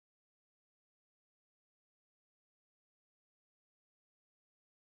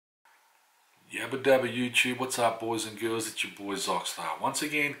Yabba dabba YouTube, what's up boys and girls, it's your boy Zoxstar. Once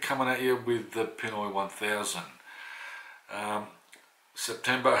again coming at you with the PINOY1000.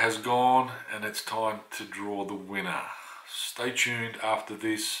 September has gone and it's time to draw the winner. Stay tuned after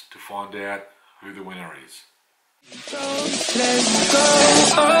this to find out who the winner is.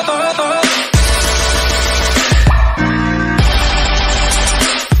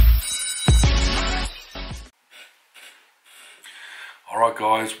 Alright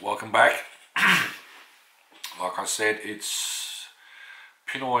guys, welcome back. Like I said, it's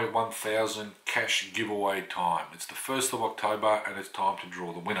PINOY1000 cash giveaway time. It's the 1st of October and it's time to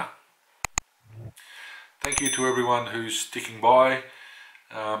draw the winner. Thank you to everyone who's sticking by.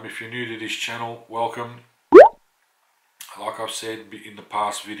 If you're new to this channel, welcome. Like I've said in the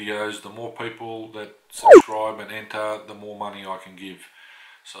past videos, the more people that subscribe and enter, the more money I can give.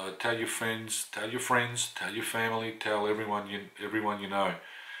 So tell your friends, tell your family, tell everyone you know.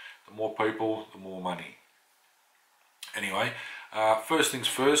 The more people, the more money. Anyway, first things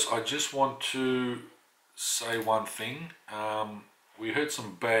first, I just want to say one thing. We heard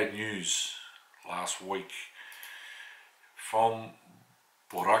some bad news last week from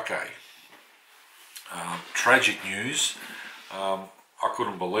Boracay. Tragic news. I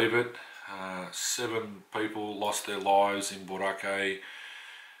couldn't believe it. 7 people lost their lives in Boracay.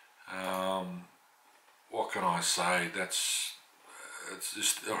 What can I say? It's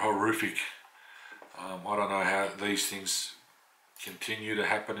just horrific. I don't know how these things continue to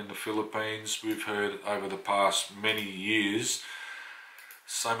happen in the Philippines. We've heard over the past many years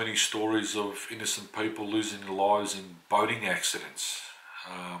so many stories of innocent people losing their lives in boating accidents.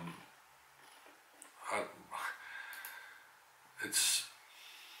 It's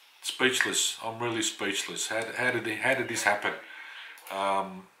speechless. I'm really speechless. How did this happen?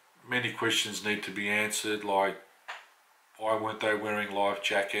 Many questions need to be answered, like why weren't they wearing life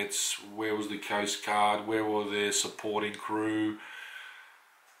jackets? Where was the Coast Guard? Where were their supporting crew?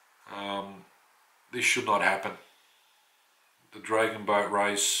 This should not happen. The Dragon Boat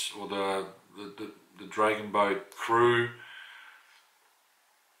race, or the Dragon Boat crew,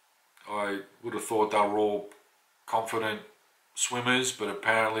 I would have thought they were all confident swimmers, but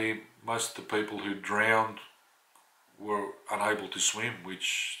apparently most of the people who drowned were unable to swim,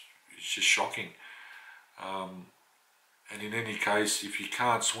 which is just shocking. And in any case, if you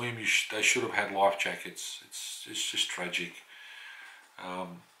can't swim, they should have had life jackets. It's just tragic.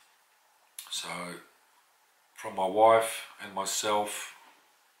 So from my wife and myself,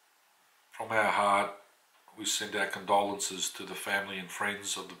 from our heart, we send our condolences to the family and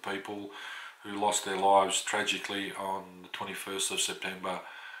friends of the people who lost their lives tragically on the 21st of September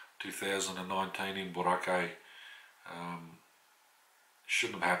 2019 in Boracay.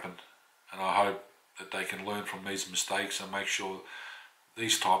 Shouldn't have happened, and I hope that they can learn from these mistakes and make sure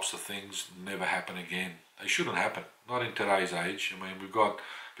these types of things never happen again. They shouldn't happen, not in today's age. I mean, we've got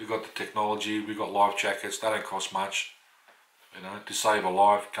the technology, we've got life jackets. They don't cost much, you know, to save a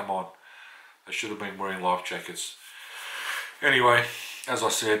life. Come on, they should have been wearing life jackets. Anyway, as I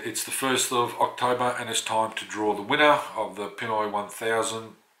said, it's the 1st of October and it's time to draw the winner of the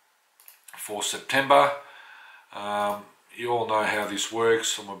PINOY1000 for September. You all know how this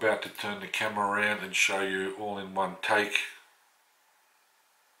works. I'm about to turn the camera around and show you all in one take.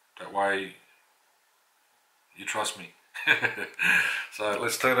 That way you trust me. So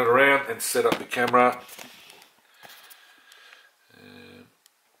let's turn it around and set up the camera.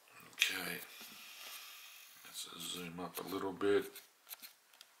 Okay, let's zoom up a little bit.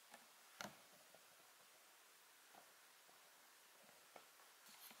 A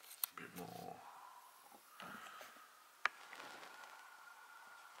bit more.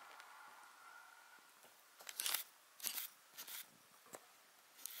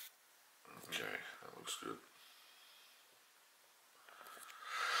 Okay, that looks good.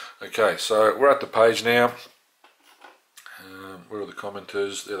 Okay, so we're at the page now. Where are the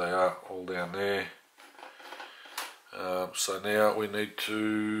commenters? There they are, all down there. So now we need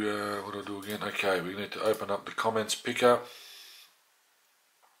to, what do I do again? Okay, we need to open up the comments picker.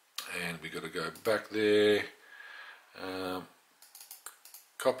 And we got to go back there.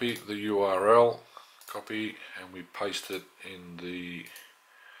 Copy the URL, copy, and we paste it in the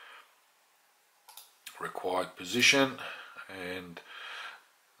required position. And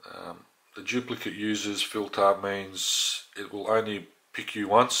the duplicate users filter means it will only pick you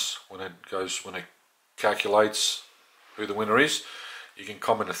once when it calculates who the winner is. You can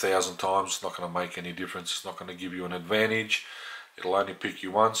comment 1,000 times, it's not going to make any difference. It's not going to give you an advantage. It'll only pick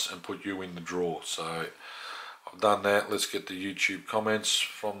you once and put you in the draw. So I've done that. Let's get the YouTube comments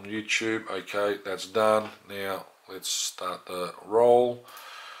from YouTube. Okay, that's done. Now let's start the roll.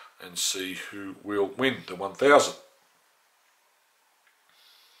 and see who will win the 1000.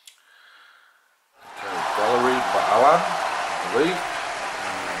 Okay, Valerie Baalan, I believe.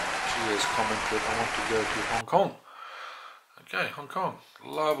 She has commented, I want to go to Hong Kong. Okay, Hong Kong,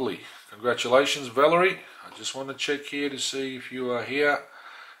 lovely. Congratulations, Valerie. I just want to check here to see if you are here,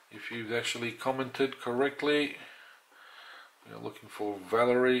 if you've actually commented correctly. We are looking for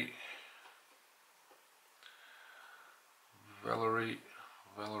Valerie. Valerie,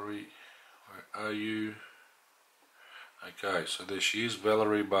 where are you? Okay, so there she is,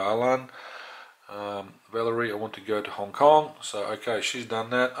 Valerie Baalan. Valerie, I want to go to Hong Kong. So, okay, she's done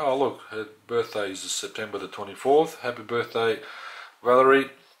that. Oh, look, her birthday is September the 24th. Happy birthday, Valerie.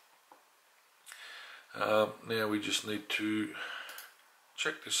 Now we just need to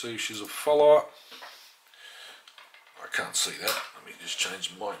check to see if she's a follower. I can't see that. Let me just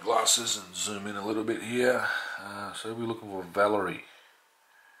change my glasses and zoom in a little bit here. So we're looking for Valerie.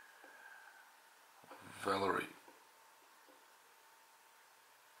 Valerie.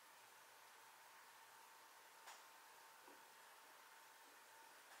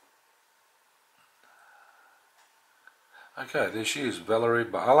 Okay, there she is, Valerie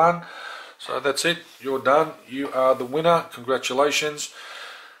Baalan. So that's it. You're done. You are the winner. Congratulations.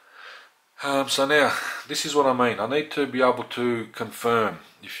 So now, this is what I mean. I need to be able to confirm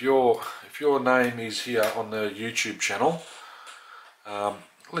if your name is here on the YouTube channel.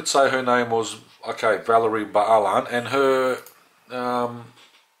 Let's say her name was Valerie Baalan, and her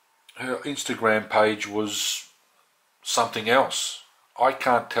Instagram page was something else. I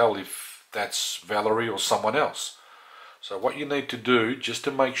can't tell if that's Valerie or someone else. So what you need to do, just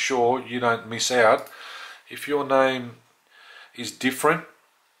to make sure you don't miss out, if your name is different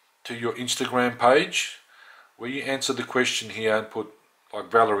to your Instagram page, where you answer the question here and put,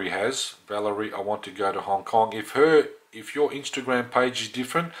 like Valerie has, Valerie, I want to go to Hong Kong. If your Instagram page is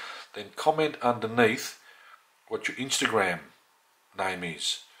different, then comment underneath what your Instagram name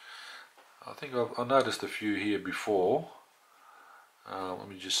is. I think I noticed a few here before. Let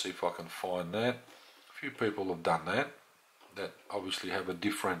me just see if I can find that. A few people have done that. That obviously have a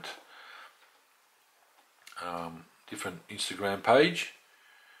different Instagram page.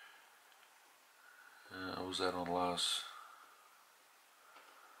 Was that on last?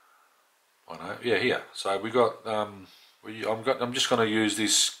 I know. Yeah, here. So we got. I'm just going to use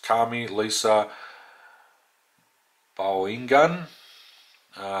this Kami Lisa Boingan.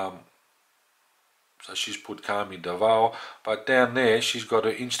 So she's put Kami Davao, but down there she's got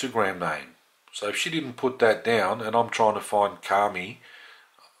her Instagram name. So if she didn't put that down, and I'm trying to find Kami,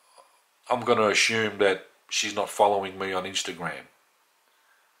 I'm going to assume that she's not following me on Instagram.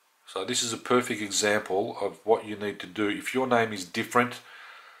 So this is a perfect example of what you need to do. If your name is different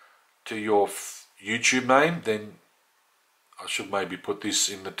to your YouTube name, then I should maybe put this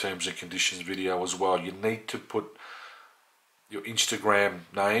in the terms and conditions video as well. You need to put your Instagram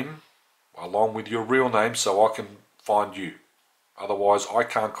name along with your real name so I can find you. Otherwise I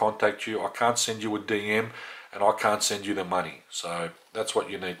can't contact you, I can't send you a DM, and I can't send you the money. So that's what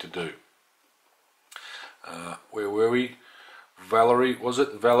you need to do. Where were we? Valerie, was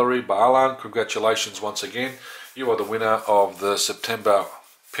it? Valerie Baalan, congratulations once again. You are the winner of the September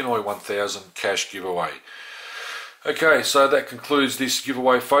PINOY1000 cash giveaway. Okay, so that concludes this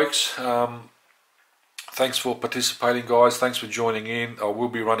giveaway, folks. Thanks for participating, guys. Thanks for joining in. I will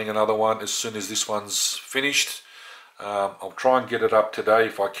be running another one as soon as this one's finished. I'll try and get it up today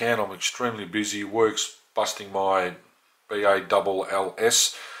if I can. I'm extremely busy. Work's busting my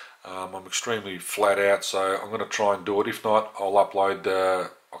BALLS. I'm extremely flat out, so I'm going to try and do it. If not, I'll upload the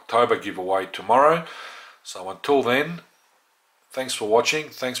October giveaway tomorrow. So until then, thanks for watching.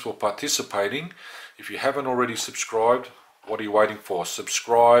 Thanks for participating. If you haven't already subscribed, what are you waiting for?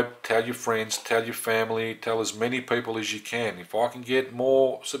 Subscribe, tell your friends, tell your family, tell as many people as you can. If I can get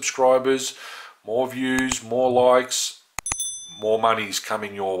more subscribers, more views, more likes, more money is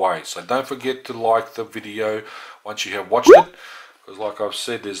coming your way. So don't forget to like the video once you have watched it, because like I've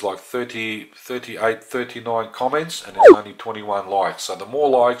said, there's like 38, 39 comments and there's only 21 likes. So the more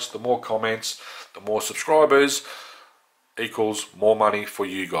likes, the more comments, the more subscribers equals more money for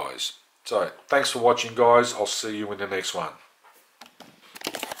you guys. So thanks for watching, guys. I'll see you in the next one.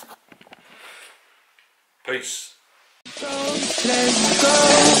 Peace. Let's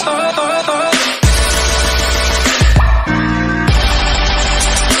go.